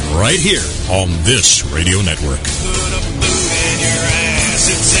Time, right here on this radio network. Put a boot in your ass,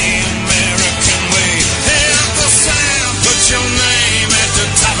 it's the American way. Hey, Uncle Sam, put your name at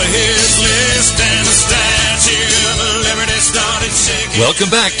the top of his list, and the Statue of Liberty started shaking. Welcome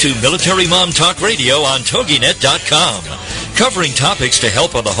back to Military Mom Talk Radio on TogiNet.com. Covering topics to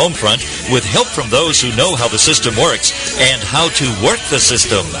help on the home front with help from those who know how the system works and how to work the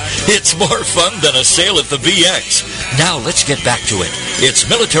system. It's more fun than a sale at the BX. Now let's get back to it. It's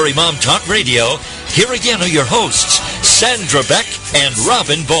Military Mom Talk Radio. Here again are your hosts, Sandra Beck and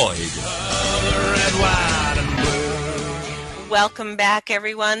Robin Boyd. Red, white, and blue. Welcome back,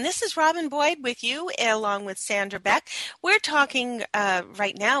 everyone. This is Robin Boyd with you, along with Sandra Beck. We're talking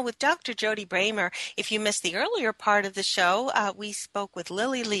right now with Dr. Jody Bremer. If you missed the earlier part of the show, we spoke with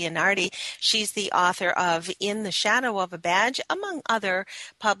Lillie Leonardi. She's the author of In the Shadow of a Badge, among other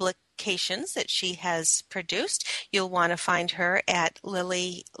publications that she has produced. You'll want to find her at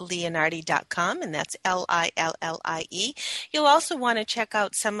lillieleonardi.com, and that's Lillie. You'll also want to check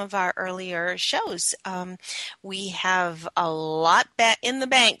out some of our earlier shows. We have a lot in the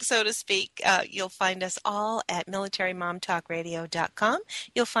bank, so to speak. You'll find us all at militarymomtalkradio.com.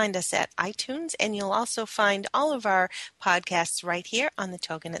 You'll find us at iTunes, and you'll also find all of our podcasts right here on the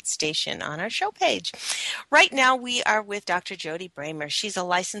TogiNet station on our show page. Right now, we are with Dr. Jody Bremer. She's a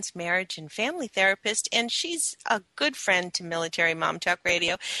licensed marriage and family therapist, and she's a good friend to Military Mom Talk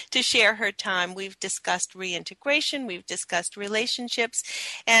Radio to share her time. We've discussed reintegration, we've discussed relationships,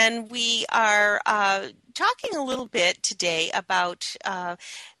 and we are talking a little bit today about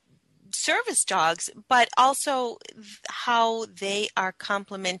service dogs, but also how they are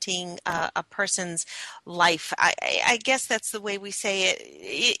complementing a person's life. I guess that's the way we say it.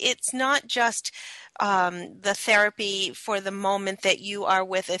 It's not just the therapy for the moment that you are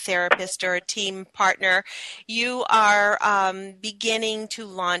with a therapist or a team partner, you are beginning to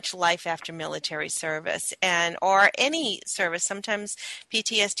launch life after military service or any service. Sometimes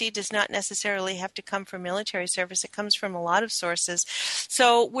PTSD does not necessarily have to come from military service. It comes from a lot of sources.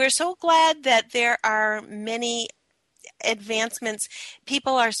 So we're so glad that there are many advancements.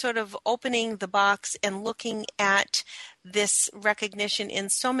 People are sort of opening the box and looking at this recognition in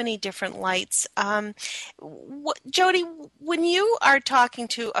so many different lights. Jody, when you are talking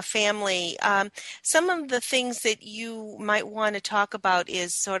to a family, some of the things that you might want to talk about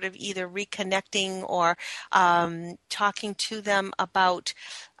is sort of either reconnecting or talking to them about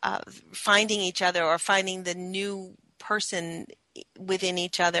finding each other or finding the new person within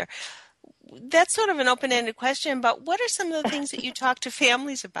each other. That's sort of an open-ended question, but what are some of the things that you talk to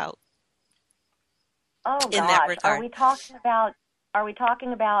families about? Oh in that gosh, regard? Are we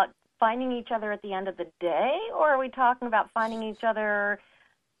talking about finding each other at the end of the day, or are we talking about finding each other,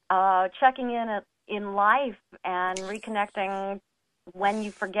 checking in life and reconnecting when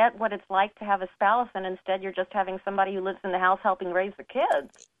you forget what it's like to have a spouse and instead you're just having somebody who lives in the house helping raise the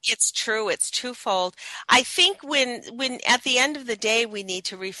kids? It's true. It's twofold. I think when at the end of the day we need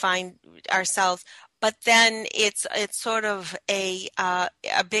to refine ourselves, but then it's sort of a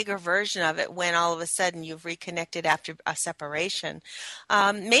bigger version of it when all of a sudden you've reconnected after a separation.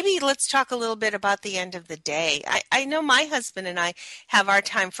 Maybe let's talk a little bit about the end of the day. I know my husband and I have our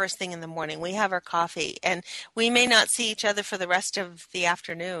time first thing in the morning. We have our coffee, and we may not see each other for the rest of the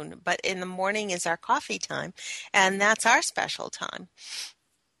afternoon, but in the morning is our coffee time, and that's our special time.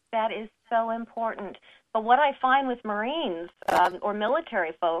 That is so important. But what I find with Marines or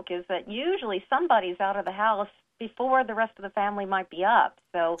military folk is that usually somebody's out of the house before the rest of the family might be up.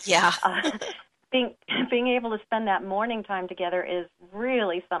 So yeah. being able to spend that morning time together is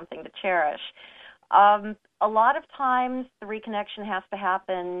really something to cherish. A lot of times the reconnection has to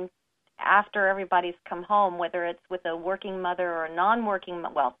happen after everybody's come home, whether it's with a working mother or a non-working,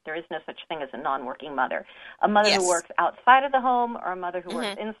 well, there is no such thing as a non-working mother, a mother yes. who works outside of the home or a mother who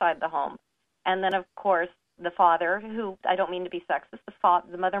works inside the home. And then, of course, the father, who, I don't mean to be sexist,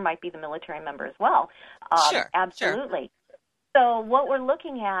 the mother might be the military member as well. Sure. Absolutely. Sure. So what we're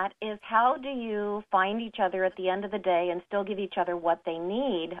looking at is how do you find each other at the end of the day and still give each other what they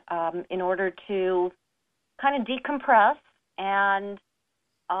need in order to kind of decompress and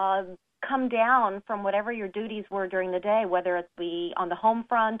come down from whatever your duties were during the day, whether it be on the home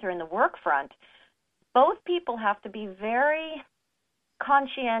front or in the work front. Both people have to be very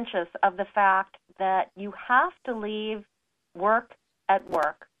conscientious of the fact that you have to leave work at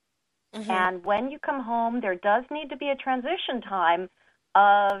work. And when you come home, there does need to be a transition time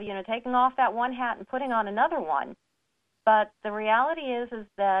of, taking off that one hat and putting on another one. But the reality is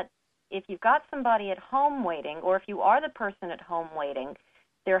that if you've got somebody at home waiting, or if you are the person at home waiting,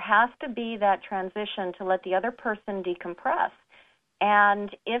 there has to be that transition to let the other person decompress. And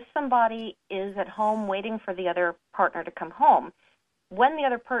if somebody is at home waiting for the other partner to come home, when the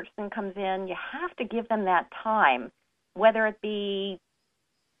other person comes in, you have to give them that time, whether it be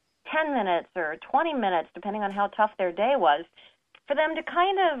 10 minutes or 20 minutes, depending on how tough their day was, for them to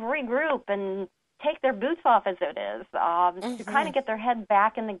kind of regroup and take their boots off, as it is, to kind of get their head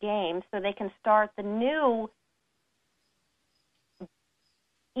back in the game so they can start the new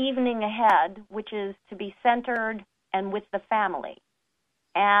evening ahead, which is to be centered and with the family.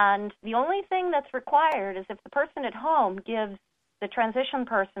 And the only thing that's required is if the person at home gives the transition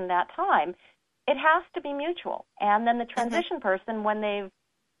person that time, it has to be mutual. And then the transition person, when they've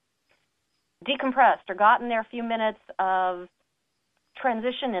decompressed or gotten their few minutes of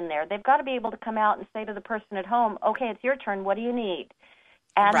transition in there, they've got to be able to come out and say to the person at home, okay, it's your turn, what do you need?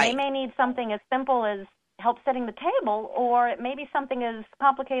 And they may need something as simple as help setting the table, or it may be something as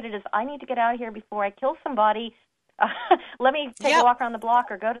complicated as, I need to get out of here before I kill somebody. Let me take a walk around the block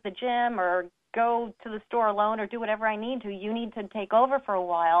or go to the gym or go to the store alone or do whatever I need to. You need to take over for a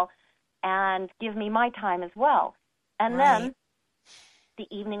while and give me my time as well. And then the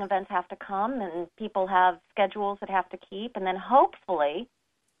evening events have to come, and people have schedules that have to keep, and then hopefully,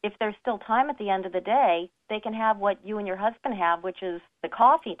 if there's still time at the end of the day, they can have what you and your husband have, which is the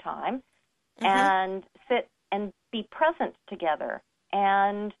coffee time, and sit and be present together.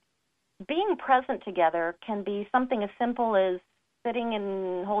 And being present together can be something as simple as sitting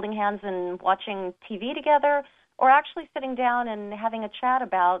and holding hands and watching TV together, or actually sitting down and having a chat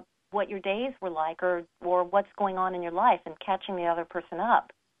about what your days were like or what's going on in your life and catching the other person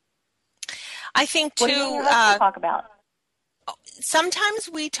up. I think, too... What do you and your husband talk about? Sometimes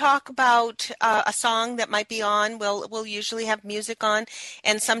we talk about a song that might be on. We'll usually have music on,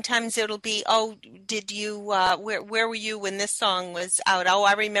 and sometimes it'll be, oh, did you where were you when this song was out? Oh,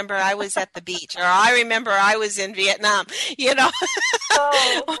 I remember I was at the beach, or I remember I was in Vietnam. You know,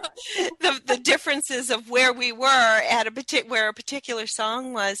 the differences of where we were at where a particular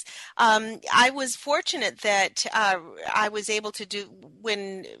song was. I was fortunate that I was able to do,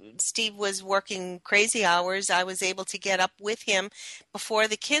 when Steve was working crazy hours, I was able to get up with him before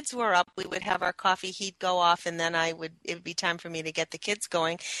the kids were up. We would have our coffee, he'd go off, and then it would be time for me to get the kids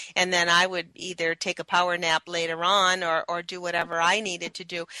going. And then I would either take a power nap later on or do whatever I needed to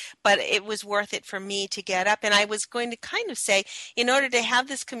do. But it was worth it for me to get up. And I was going to kind of say, in order to have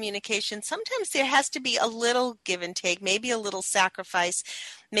this communication, sometimes there has to be a little give and take, maybe a little sacrifice.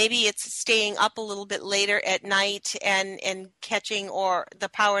 Maybe it's staying up a little bit later at night and catching or the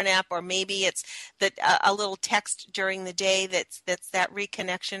power nap, or maybe it's a little text during the day that's that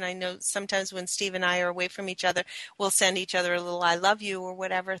reconnection. I know sometimes when Steve and I are away from each other, we'll send each other a little "I love you" or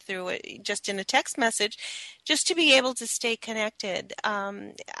whatever through it, just in a text message, just to be able to stay connected.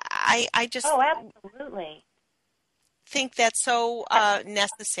 I just absolutely think that's so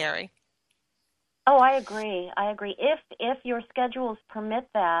necessary. Oh, I agree. If your schedules permit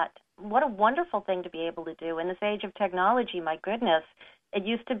that, what a wonderful thing to be able to do. In this age of technology, my goodness, it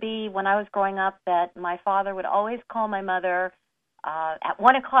used to be when I was growing up that my father would always call my mother at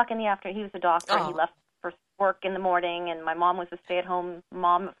 1 o'clock in the afternoon. He was a doctor. Oh. He left for work in the morning, and my mom was a stay-at-home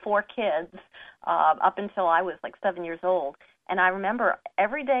mom of 4 kids up until I was like 7 years old. And I remember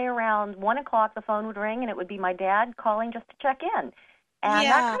every day around 1 o'clock the phone would ring, and it would be my dad calling just to check in. And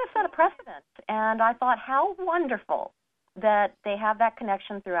that kind of set a precedent. And I thought, how wonderful that they have that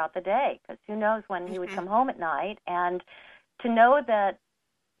connection throughout the day, because who knows when he would come home at night. And to know that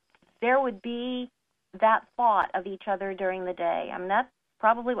there would be that thought of each other during the day, I mean, that's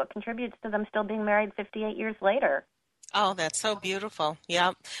probably what contributes to them still being married 58 years later. Oh, that's so beautiful.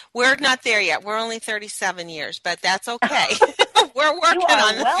 Yeah. We're not there yet. We're only 37 years, but that's okay. We're working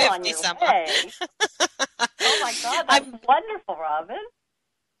on the 50-something. Oh, my God. That's wonderful, Robin.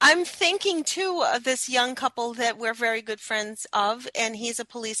 I'm thinking, too, of this young couple that we're very good friends of, and he's a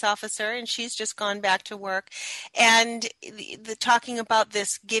police officer, and she's just gone back to work. And talking about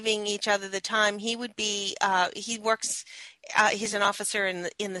this, giving each other the time, he would be, he works, he's an officer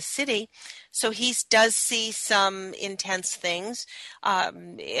in the city, so he does see some intense things,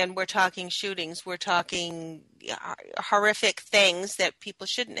 and we're talking shootings, we're talking horrific things that people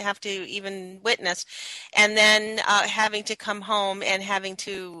shouldn't have to even witness, and then having to come home and having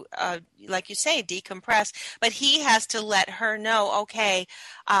to, like you say, decompress. But he has to let her know, okay,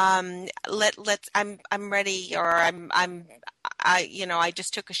 I'm ready, or I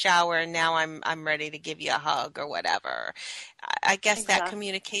just took a shower and now I'm ready to give you a hug or whatever. I guess that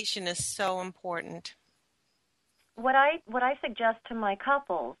communication is so important. What I suggest to my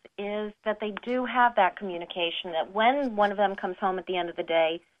couples is that they do have that communication, that when one of them comes home at the end of the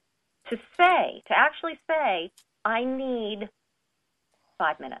day, to actually say, I need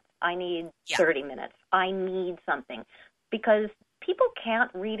 5 minutes, I need 30 minutes, I need something. Because people can't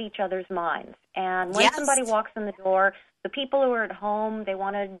read each other's minds. And when somebody walks in the door, the people who are at home, they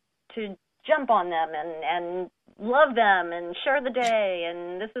want to jump on them and love them and share the day,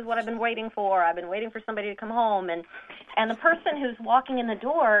 and this is what I've been waiting for. I've been waiting for somebody to come home. And the person who's walking in the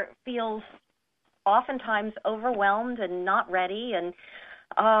door feels oftentimes overwhelmed and not ready, and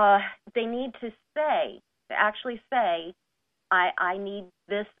they need to actually say, I need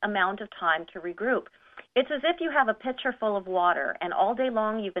this amount of time to regroup. It's as if you have a pitcher full of water, and all day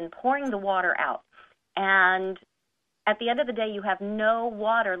long you've been pouring the water out. And at the end of the day, you have no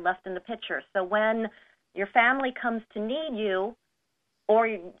water left in the pitcher. So when your family comes to need you, or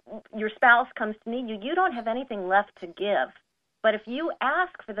your spouse comes to need you, you don't have anything left to give. But if you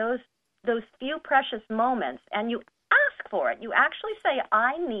ask for those few precious moments, and you ask for it, you actually say,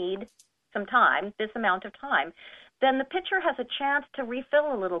 I need some time, this amount of time, then the pitcher has a chance to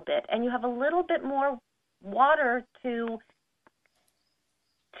refill a little bit, and you have a little bit more water to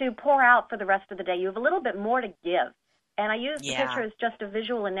pour out for the rest of the day. You have a little bit more to give. And I use the pitcher as just a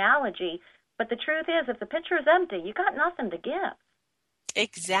visual analogy, but the truth is, if the pitcher is empty, you got nothing to give.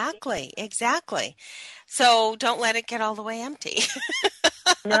 Exactly. So don't let it get all the way empty.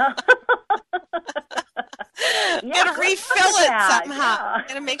 No. Gotta refill it somehow. Yeah.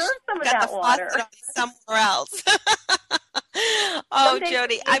 Gotta make sure some you of got that the water faucet somewhere else. Some days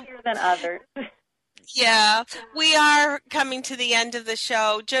Jody, easier than others. Yeah, we are coming to the end of the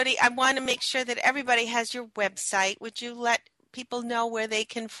show. Jody, I want to make sure that everybody has your website. Would you let people know where they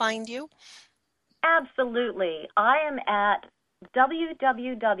can find you? Absolutely. I am at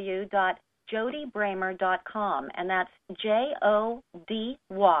www.jodybremer.com, and that's Jody,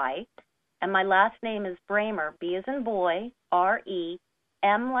 and my last name is Bremer, B as in boy, R-E,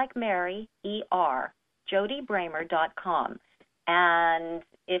 M like Mary, E-R, jodybremer.com. And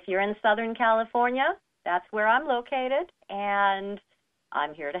if you're in Southern California, that's where I'm located, and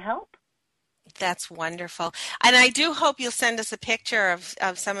I'm here to help. That's wonderful. And I do hope you'll send us a picture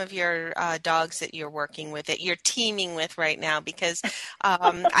of some of your dogs that you're working with, that you're teaming with right now, because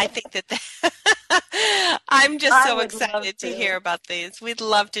I think that I'm just so excited to hear about these. We'd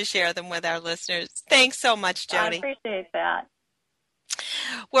love to share them with our listeners. Thanks so much, Jody. I appreciate that.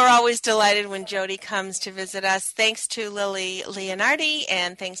 We're always delighted when Jody comes to visit us. Thanks to Lillie Leonardi,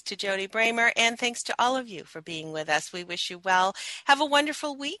 and thanks to Jody Bremer, and thanks to all of you for being with us. We wish you well. Have a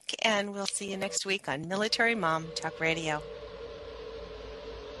wonderful week, and we'll see you next week on Military Mom Talk Radio.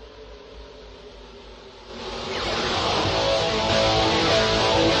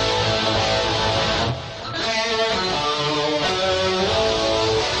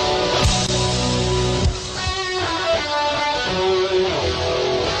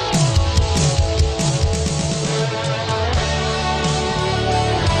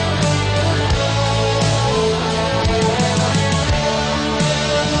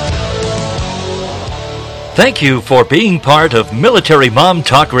 Thank you for being part of Military Mom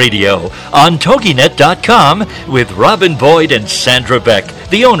Talk Radio on TogiNet.com with Robin Boyd and Sandra Beck,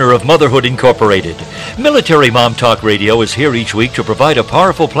 the owner of Motherhood Incorporated. Military Mom Talk Radio is here each week to provide a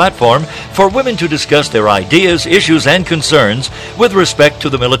powerful platform for women to discuss their ideas, issues, and concerns with respect to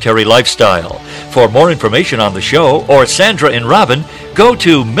the military lifestyle. For more information on the show or Sandra and Robin, go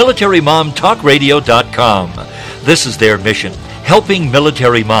to MilitaryMomTalkRadio.com. This is their mission, helping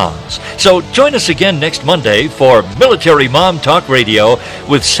military moms. So join us again next Monday for Military Mom Talk Radio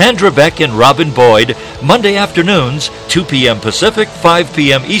with Sandra Beck and Robin Boyd, Monday afternoons, 2 p.m. Pacific, 5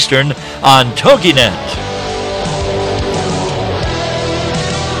 p.m. Eastern on TogiNet.